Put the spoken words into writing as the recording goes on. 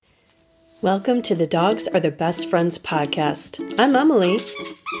Welcome to the Dogs Are the Best Friends podcast. I'm Emily,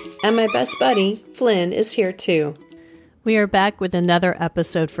 and my best buddy, Flynn, is here too. We are back with another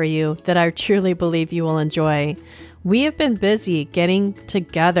episode for you that I truly believe you will enjoy. We have been busy getting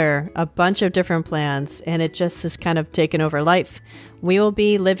together a bunch of different plans, and it just has kind of taken over life. We will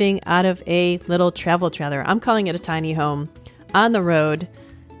be living out of a little travel trailer. I'm calling it a tiny home on the road,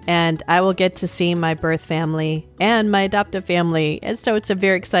 and I will get to see my birth family and my adoptive family, and so it's a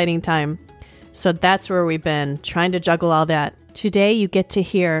very exciting time. So that's where we've been, trying to juggle all that. Today, you get to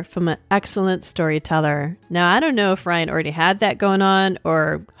hear from an excellent storyteller. Now, I don't know if Ryan already had that going on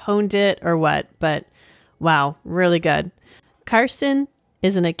or honed it or what, but wow, really good. Carson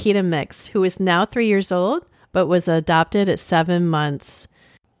is an Akita mix who is now 3 years old, but was adopted at 7 months.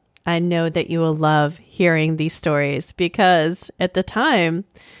 I know that you will love hearing these stories because at the time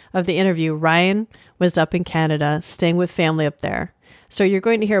of the interview, Ryan was up in Canada, staying with family up there. So you're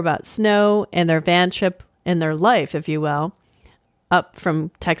going to hear about Snow and their van trip and their life, if you will, up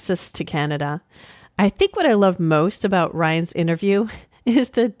from Texas to Canada. I think what I love most about Ryan's interview is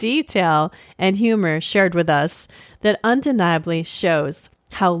the detail and humor shared with us that undeniably shows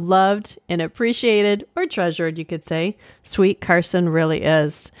how loved and appreciated, or treasured, you could say, sweet Carson really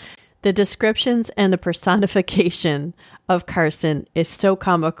is. The descriptions and the personification of Carson is so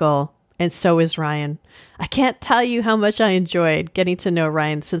comical, and so is Ryan. I can't tell you how much I enjoyed getting to know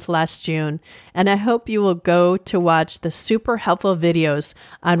Ryan since last June, and I hope you will go to watch the super helpful videos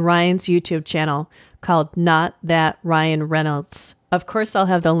on Ryan's YouTube channel called Not That Ryan Reynolds. Of course, I'll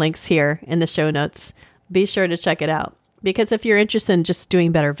have the links here in the show notes. Be sure to check it out, because if you're interested in just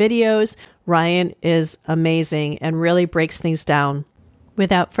doing better videos, Ryan is amazing and really breaks things down.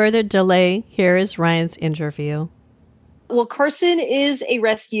 Without further delay, here is Ryan's interview. Well, Carson is a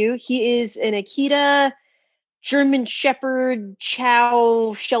rescue. He is an Akita German Shepherd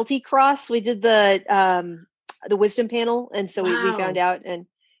Chow Sheltie cross. We did the wisdom panel, and so we found out, and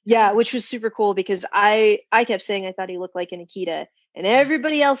yeah, which was super cool because I kept saying I thought he looked like an Akita, and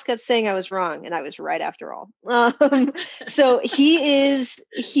everybody else kept saying I was wrong, and I was right after all. So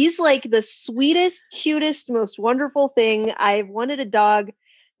he's like the sweetest, cutest, most wonderful thing. I've wanted a dog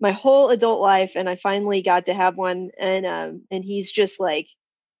my whole adult life, and I finally got to have one, and he's just like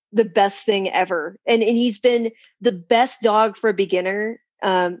the best thing ever. And he's been the best dog for a beginner.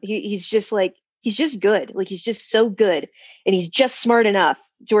 He's just good. Like, he's just so good. And he's just smart enough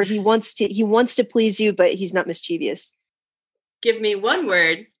to where he wants to please you, but he's not mischievous. Give me one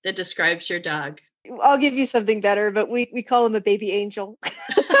word that describes your dog. I'll give you something better, but we call him a baby angel.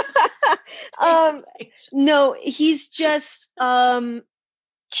 No, he's just,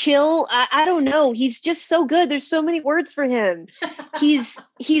 chill. I don't know. He's just so good. There's so many words for him. He's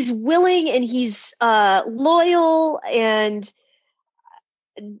willing, and he's loyal and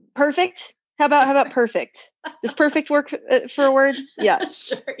perfect. How about perfect? Does perfect work for a word? Yeah.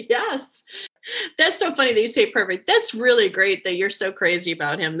 Sure. Yes. That's so funny that you say perfect. That's really great that you're so crazy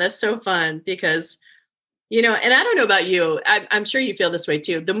about him. That's so fun because, and I don't know about you. I'm sure you feel this way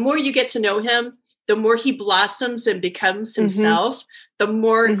too. The more you get to know him, the more he blossoms and becomes himself, the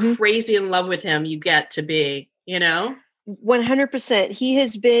more crazy in love with him you get to be, 100%. He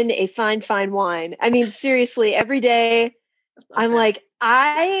has been a fine wine. I mean, seriously, every day I'm like,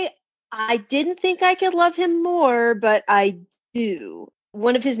 I didn't think I could love him more, but I do.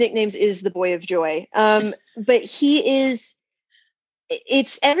 One of his nicknames is the Boy of Joy. But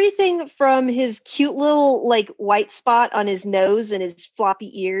it's everything from his cute little like white spot on his nose and his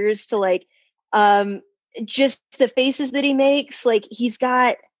floppy ears to like, just the faces that he makes. Like, he's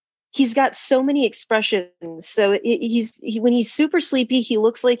got so many expressions. So when he's super sleepy, he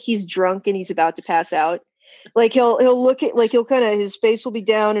looks like he's drunk and he's about to pass out. Like, he'll look at, like, he'll kind of, his face will be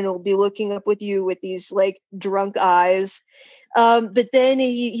down and he'll be looking up with you with these like drunk eyes. But then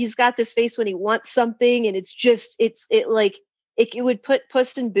he's got this face when he wants something, and it's just, it would put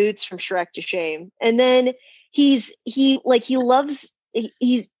Puss in Boots from Shrek to shame. And then he's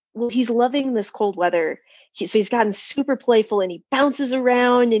loving this cold weather. So he's gotten super playful, and he bounces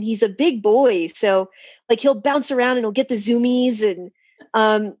around, and he's a big boy. So like, he'll bounce around and he'll get the zoomies, and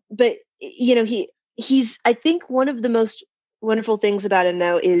but he's I think one of the most wonderful things about him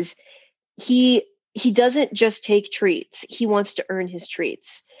though is he doesn't just take treats. He wants to earn his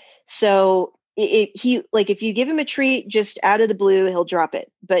treats. So if you give him a treat just out of the blue, he'll drop it.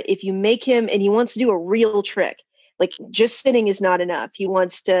 But if you make him, and he wants to do a real trick, like, just sitting is not enough. He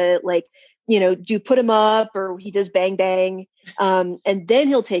wants to do put him up, or he does bang bang, and then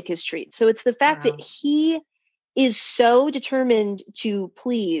he'll take his treat. So it's the fact that he is so determined to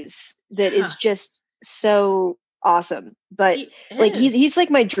please that is just so awesome. But He like is. he's like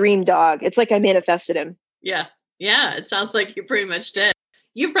my dream dog. It's like I manifested him. Yeah. Yeah. It sounds like you pretty much did.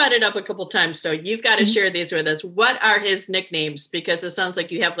 You brought it up a couple times, so you've got to share these with us. What are his nicknames? Because it sounds like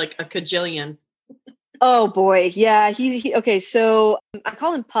you have like a cajillion. Oh boy. Yeah. Okay. So I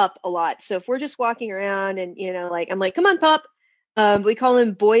call him Pup a lot. So if we're just walking around and, like, I'm like, come on, Pup. We call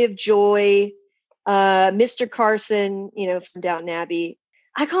him Boy of Joy, Mr. Carson, from Downton Abbey.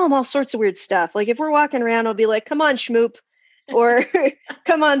 I call him all sorts of weird stuff. Like if we're walking around, I'll be like, come on, Schmoop, or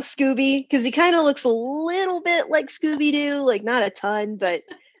come on, Scooby. Cause he kind of looks a little bit like Scooby-Doo, like not a ton, but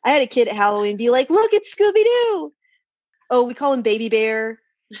I had a kid at Halloween be like, look, it's Scooby-Doo. Oh, we call him Baby Bear.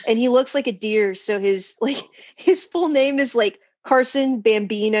 And he looks like a deer. So his full name is like Carson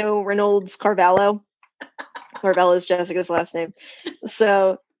Bambino Reynolds Carvalho. Carvalho is Jessica's last name.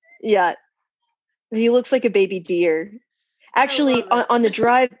 So yeah, he looks like a baby deer. Actually, on the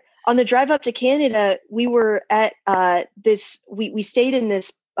drive up to Canada, we were at we stayed in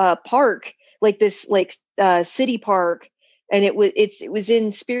this park, like this city park, and it was in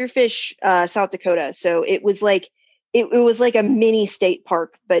Spearfish, South Dakota. So it was like it was like a mini state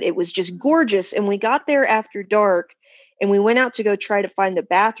park, but it was just gorgeous. And we got there after dark, and we went out to go try to find the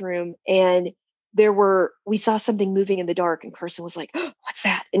bathroom, and we saw something moving in the dark, and Carson was like, oh, what's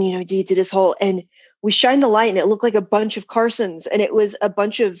that? And he did his whole, and we shined the light and it looked like a bunch of Carsons, and it was a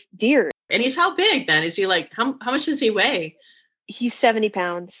bunch of deer. And he's how big then? Is he like, how much does he weigh? He's 70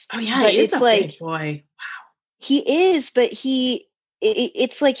 pounds. Oh yeah, but he's a big boy. Wow. He is, but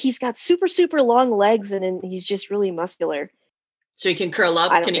it's like he's got super, super long legs, and he's just really muscular. So he can curl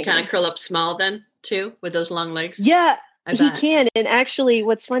up. Can he kind of curl up small then too with those long legs? Yeah, he can. And actually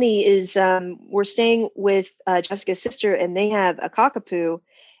what's funny is we're staying with Jessica's sister, and they have a cockapoo,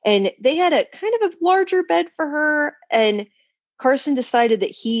 and they had a kind of a larger bed for her, and Carson decided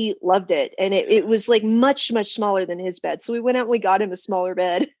that he loved it, and it was like much, much smaller than his bed. So we went out and we got him a smaller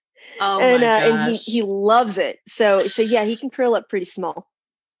bed. Oh my gosh. And he loves it. So yeah, he can curl up pretty small.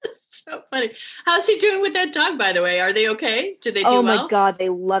 That's so funny. How's he doing with that dog, by the way? Are they okay? Do they do well? Oh my God, they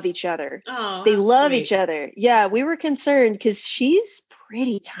love each other. Oh, they love each other. Yeah, we were concerned because she's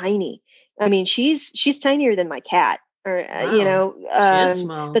pretty tiny. I mean, she's tinier than my cat, or wow. She is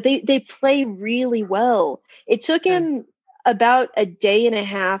small. But they play really well. It took him about a day and a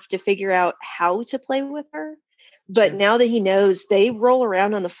half to figure out how to play with her. But now that he knows, they roll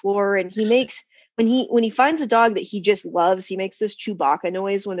around on the floor, and he makes, when he finds a dog that he just loves, he makes this Chewbacca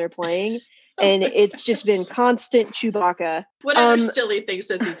noise when they're playing. And it's just been constant Chewbacca. What other silly things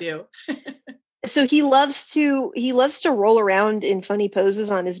does he do? So he loves to roll around in funny poses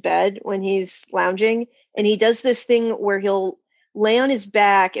on his bed when he's lounging. And he does this thing where he'll lay on his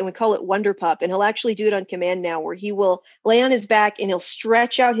back, and we call it Wonder Pup. And he'll actually do it on command now, where he will lay on his back and he'll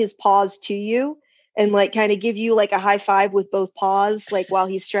stretch out his paws to you and like kind of give you like a high five with both paws, like while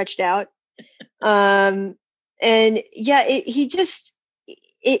he's stretched out. And yeah, he's just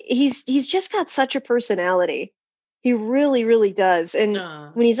got such a personality. He really, really does. And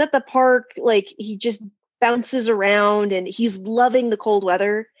when he's at the park, like he just bounces around, and he's loving the cold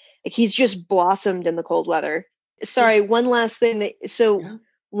weather. Like he's just blossomed in the cold weather. Sorry, one last thing.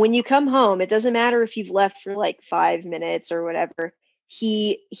 When you come home, it doesn't matter if you've left for like 5 minutes or whatever.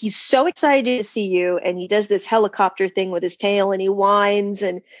 He's so excited to see you, and he does this helicopter thing with his tail, and he whines,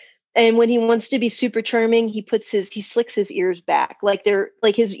 and when he wants to be super charming, he slicks his ears back. Like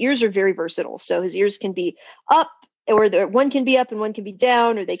his ears are very versatile. So his ears can be up, or one can be up and one can be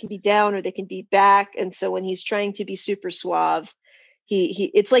down, or they can be down or they can be back. And so when he's trying to be super suave,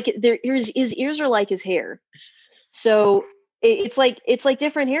 it's like his ears are like his hair. So it's like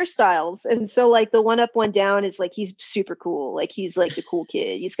different hairstyles. And so like the one up, one down is like, he's super cool. Like he's like the cool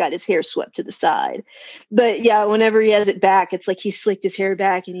kid. He's got his hair swept to the side. But yeah, whenever he has it back, it's like he slicked his hair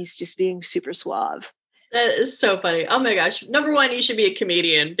back and he's just being super suave. That is so funny. Oh my gosh. Number one, you should be a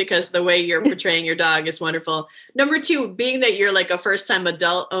comedian because the way you're portraying your dog is wonderful. Number two, being that you're like a first-time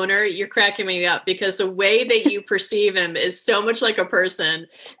adult owner, you're cracking me up because the way that you perceive him is so much like a person,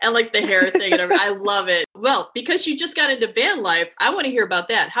 and like the hair thing and everything. I love it. Well, because you just got into van life, I want to hear about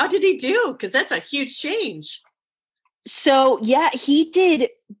that. How did he do? Because that's a huge change. So yeah, he did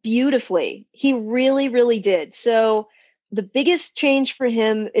beautifully. He really, really did. So the biggest change for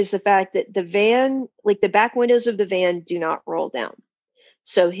him is the fact that the van, like the back windows of the van, do not roll down.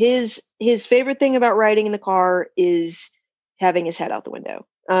 So his favorite thing about riding in the car is having his head out the window.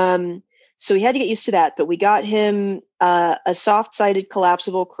 So he had to get used to that, but we got him a soft-sided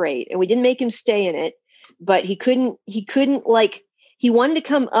collapsible crate, and we didn't make him stay in it, but he couldn't like, he wanted to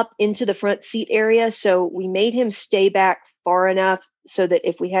come up into the front seat area. So we made him stay back far enough so that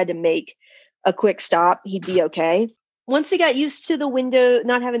if we had to make a quick stop, he'd be okay. Once he got used to the window,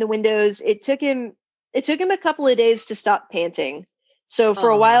 not having the windows, it took him a couple of days to stop panting. So for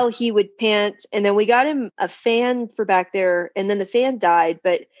a while he would pant, and then we got him a fan for back there, and then the fan died.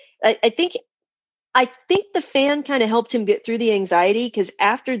 But I think the fan kind of helped him get through the anxiety, because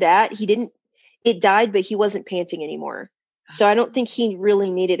after that it died, but he wasn't panting anymore. So I don't think he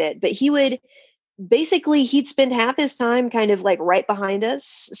really needed it. But he'd spend half his time kind of like right behind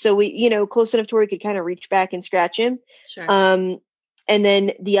us. So we, close enough to where we could kind of reach back and scratch him. Sure. And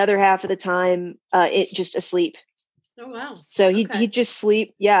then the other half of the time, it just asleep. Oh, wow. So he'd just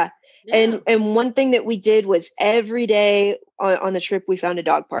sleep. Yeah. And one thing that we did was every day on the trip, we found a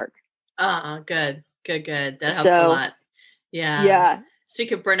dog park. Good. That helps a lot. Yeah. Yeah. So you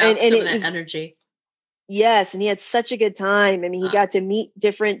could burn out some of that energy. Yes. And he had such a good time. I mean, he got to meet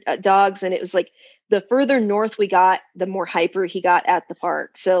different dogs, and it was like the further north we got, the more hyper he got at the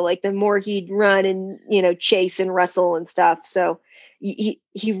park. So like the more he'd run and, chase and wrestle and stuff. So he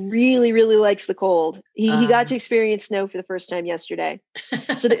really, really likes the cold. He got to experience snow for the first time yesterday.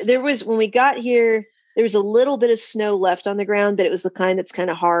 So when we got here, there was a little bit of snow left on the ground, but it was the kind that's kind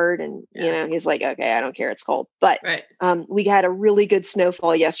of hard. And, he's like, okay, I don't care. It's cold. But we had a really good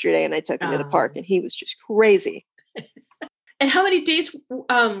snowfall yesterday, and I took him to the park, and he was just crazy. And how many days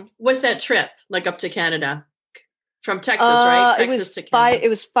was that trip, like up to Canada? From Texas, right? Texas to Canada. It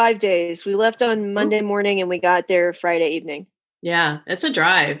was 5 days. We left on Monday morning, and we got there Friday evening. Yeah, it's a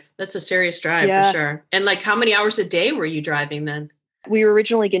drive. That's a serious drive for sure. And like, how many hours a day were you driving then? We were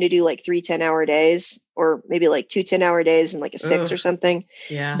originally going to do like 3 10-hour days, or maybe like 2 10-hour days and like a 6 or something.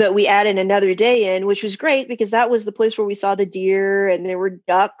 Yeah. But we added another day in, which was great because that was the place where we saw the deer, and there were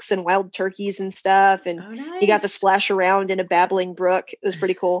ducks and wild turkeys and stuff. And he got to splash around in a babbling brook. It was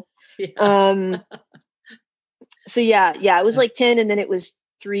pretty cool. So it was like 10, and then it was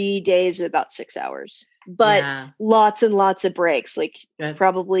 3 days of about 6 hours, but lots and lots of breaks, like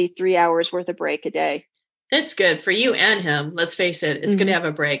probably 3 hours worth of break a day. It's good for you and him. Let's face it. It's good to have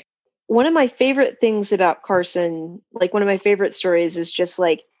a break. One of my favorite things about Carson, like one of my favorite stories, is just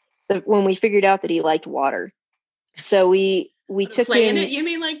like when we figured out that he liked water. So we took play him. In it, you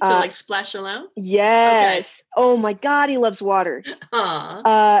mean like to like splash around? Yes. Okay. Oh my God, he loves water.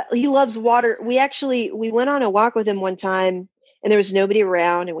 He loves water. We went on a walk with him one time, and there was nobody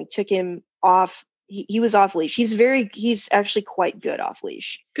around, and we took him off. He was off leash. He's actually quite good off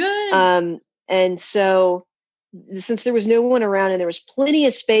leash. Good. And so since there was no one around and there was plenty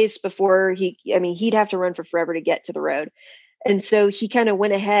of space before he'd have to run for forever to get to the road. And so he kind of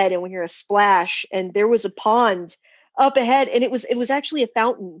went ahead, and we hear a splash, and there was a pond up ahead, and it was actually a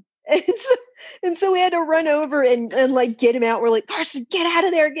fountain. And so we had to run over and like get him out. We're like, Carson, get out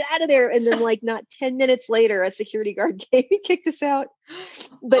of there. And then like not 10 minutes later, a security guard came and kicked us out.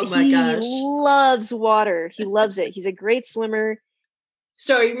 But he loves water. He loves it. He's a great swimmer.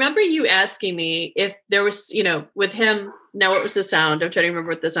 So I remember you asking me if there was, with him, now what was the sound? I'm trying to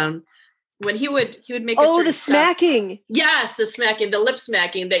remember what the sound, when he would make a certain the smacking. Sound. Yes, the smacking, the lip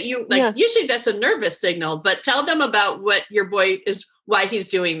smacking that you like. Usually that's a nervous signal, but tell them about what your boy is, why he's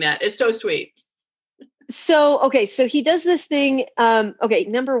doing that. It's so sweet. So he does this thing.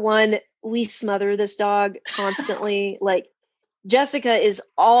 Number one, we smother this dog constantly. Like Jessica is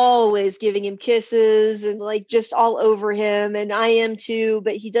always giving him kisses and like just all over him, and I am too.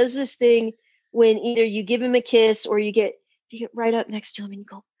 But he does this thing when either you give him a kiss or you get right up next to him and you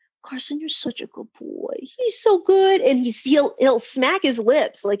go, Carson, you're such a good boy. He's so good, and he'll smack his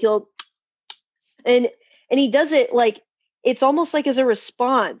lips, like and he does it like it's almost like as a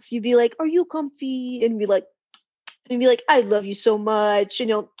response. You'd be like, "Are you comfy?" And be like, "I love you so much,"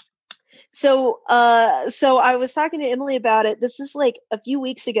 So I was talking to Emily about it. This is like a few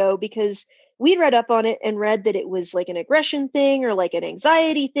weeks ago because we'd read up on it and read that it was like an aggression thing or like an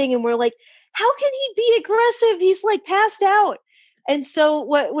anxiety thing. And we're like, how can he be aggressive? He's like passed out. And so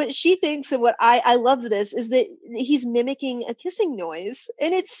what she thinks, and what I love this, is that he's mimicking a kissing noise.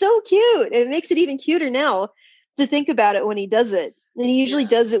 And it's so cute. And it makes it even cuter now to think about it when he does it. And he usually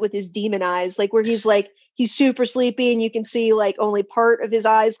does it with his demon eyes, like where he's super sleepy and you can see like only part of his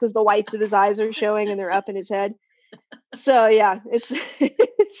eyes because the whites of his eyes are showing and they're up in his head. So yeah, it's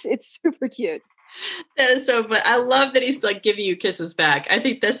super cute. That is so fun. I love that he's like giving you kisses back. I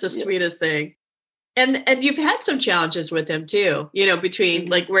think that's the sweetest thing. And you've had some challenges with him too, between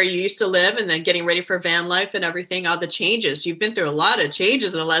like where you used to live and then getting ready for van life and everything, all the changes. You've been through a lot of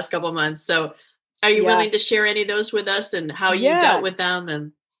changes in the last couple of months. So are you willing to share any of those with us and how you dealt with them?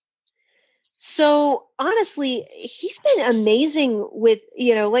 And so honestly, he's been amazing with,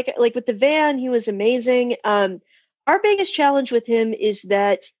 like with the van, he was amazing. Our biggest challenge with him is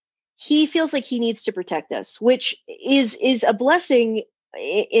that he feels like he needs to protect us, which is a blessing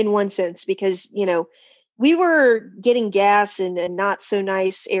in one sense, because, you know, we were getting gas in a not so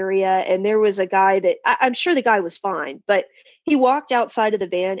nice area. And there was a guy that I'm sure the guy was fine, but he walked outside of the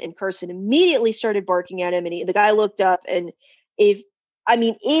van and Carson immediately started barking at him. And the guy looked up, and if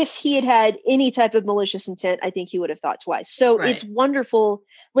he had had any type of malicious intent, I think he would have thought twice. So It's wonderful.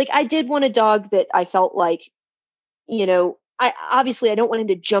 Like, I did want a dog that I felt like, you know, I don't want him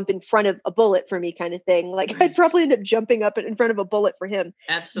to jump in front of a bullet for me, kind of thing. Like, I'd probably end up jumping up in front of a bullet for him.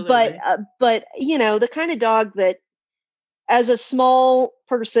 Absolutely. But you know, the kind of dog that, as a small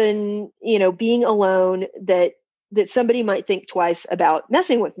person, you know, being alone, that somebody might think twice about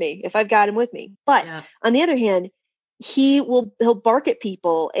messing with me if I've got him with me. But on the other hand, he'll bark at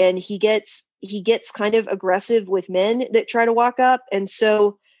people, and he gets kind of aggressive with men that try to walk up. And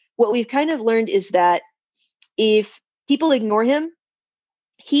so what we've kind of learned is that if people ignore him,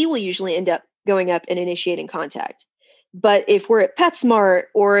 he will usually end up going up and initiating contact. But if we're at PetSmart,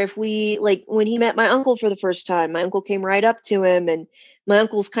 or if we, like when he met my uncle for the first time, my uncle came right up to him, and my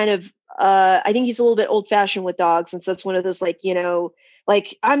uncle's kind of, I think he's a little bit old fashioned with dogs. And so it's one of those, like, you know,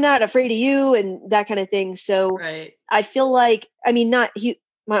 like, I'm not afraid of you and that kind of thing. So I feel like,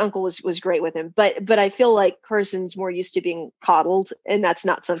 my uncle was great with him, but I feel like Carson's more used to being coddled, and that's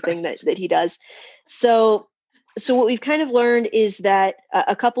not something that he does. So what we've kind of learned is that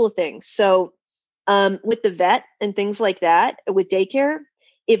a couple of things. So with the vet and things like that, with daycare,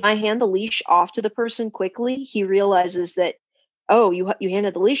 if I hand the leash off to the person quickly, he realizes that, oh, you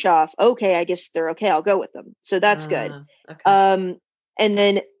handed the leash off. Okay, I guess they're okay. I'll go with them. So that's good. Okay. And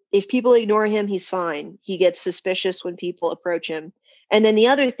then if people ignore him, he's fine. He gets suspicious when people approach him. And then the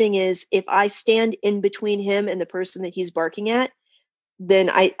other thing is, if I stand in between him and the person that he's barking at, then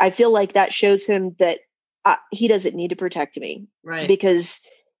I feel like that shows him that he doesn't need to protect me. Right. Because,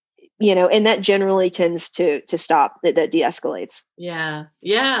 you know, and that generally tends to stop, that de-escalates. Yeah.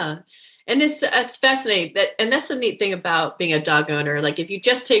 Yeah. And it's fascinating and that's the neat thing about being a dog owner. Like, if you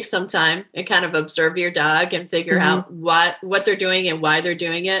just take some time and kind of observe your dog and figure out what they're doing and why they're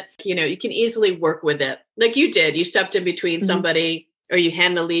doing it, you know, you can easily work with it. Like you did, you stepped in between somebody, or you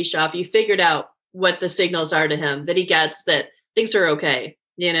hand the leash off, you figured out what the signals are to him, that he gets that things are okay,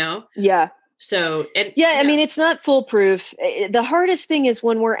 you know? Yeah. So, I mean, it's not foolproof. The hardest thing is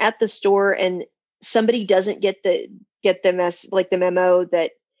when we're at the store and somebody doesn't get the memo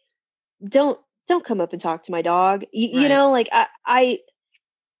that don't come up and talk to my dog. You know, like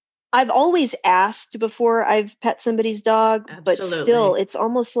I've always asked before I've pet somebody's dog, but still it's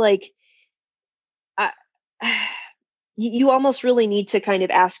almost like you almost really need to kind of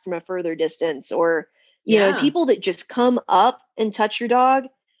ask from a further distance, or, you know, people that just come up and touch your dog.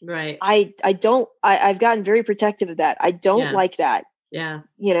 Right. I've gotten very protective of that. I don't like that. Yeah.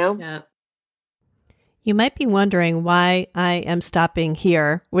 You know? Yeah. You might be wondering why I am stopping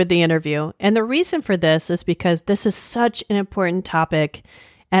here with the interview. And the reason for this is because this is such an important topic.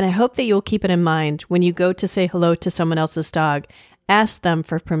 And I hope that you'll keep it in mind when you go to say hello to someone else's dog. Ask them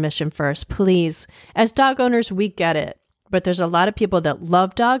for permission first, please. As dog owners, we get it. But there's a lot of people that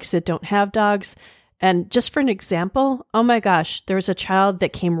love dogs that don't have dogs. And just for an example, oh my gosh, there was a child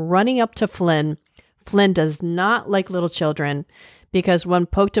that came running up to Flynn. Flynn does not like little children, because one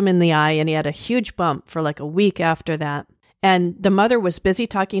poked him in the eye and he had a huge bump for like a week after that. And the mother was busy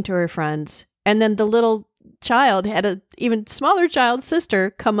talking to her friends. And then the little child had an even smaller child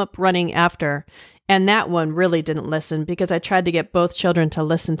sister come up running after. And that one really didn't listen, because I tried to get both children to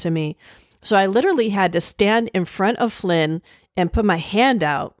listen to me. So I literally had to stand in front of Flynn and put my hand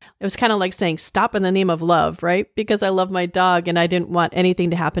out. It was kind of like saying, stop in the name of love, right? Because I love my dog and I didn't want anything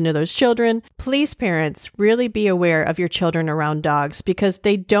to happen to those children. Please, parents, really be aware of your children around dogs, because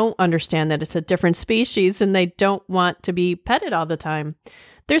they don't understand that it's a different species and they don't want to be petted all the time.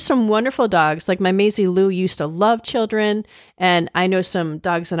 There's some wonderful dogs, like my Maisie Lou used to love children, and I know some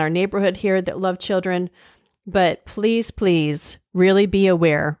dogs in our neighborhood here that love children. But please, please, really be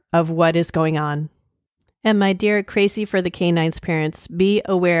aware of what is going on. And my dear Crazy for the Canines parents, be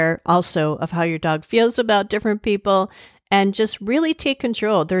aware also of how your dog feels about different people, and just really take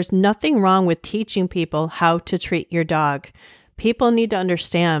control. There's nothing wrong with teaching people how to treat your dog. People need to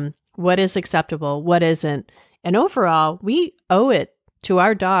understand what is acceptable, what isn't. And overall, we owe it to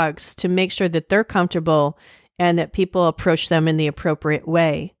our dogs to make sure that they're comfortable and that people approach them in the appropriate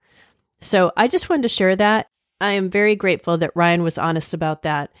way. So I just wanted to share that. I am very grateful that Ryan was honest about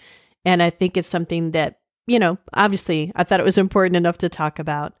that. And I think it's something that, you know, obviously I thought it was important enough to talk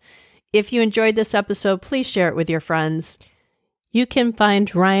about. If you enjoyed this episode, please share it with your friends. You can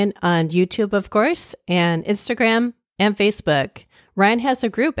find Ryan on YouTube, of course, and Instagram and Facebook. Ryan has a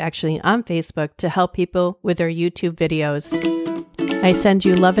group actually on Facebook to help people with their YouTube videos. I send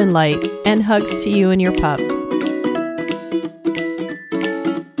you love and light and hugs to you and your pup.